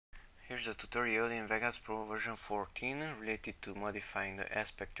Here's a tutorial in Vegas Pro version 14 related to modifying the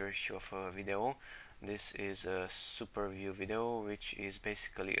aspect ratio of a video. This is a SuperView video, which is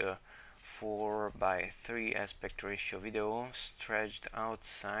basically a 4:3 aspect ratio video stretched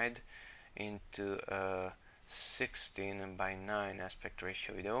outside into a 16:9 aspect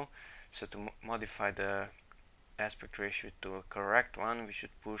ratio video. So to modify the aspect ratio to a correct one, we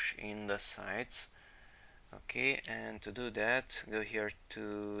should push in the sides. Okay, and to do that, go here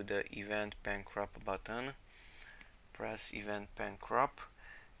to the event pen crop button, press event pen crop.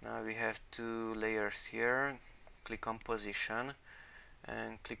 Now we have two layers here. Click on position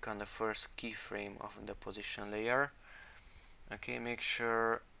and click on the first keyframe of the position layer. Okay, make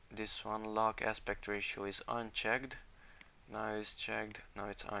sure this one lock aspect ratio is unchecked. Now it's checked, now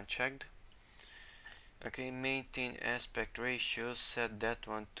it's unchecked. Okay, maintain aspect ratio, set that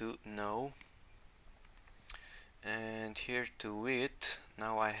one to no. And here to width,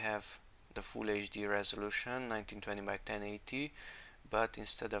 now I have the full HD resolution 1920 by 1080, but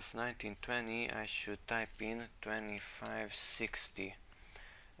instead of 1920 I should type in 2560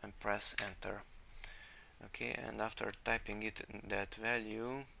 and press enter. Okay, and after typing it that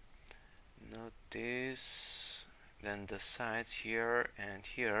value, notice then the sides here and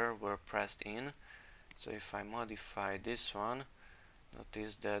here were pressed in. So if I modify this one,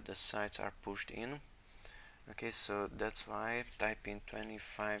 notice that the sides are pushed in. Okay, so that's why type in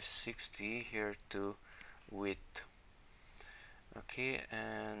 2560 here to width. Okay,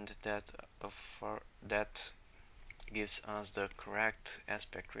 and that gives us the correct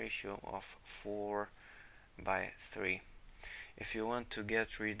aspect ratio of 4:3. If you want to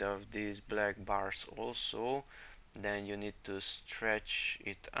get rid of these black bars also, then you need to stretch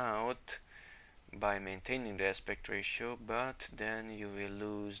it out by maintaining the aspect ratio, but then you will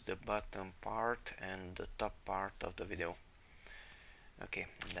lose the bottom part and the top part of the video. Okay,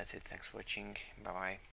 that's it. Thanks for watching. Bye bye.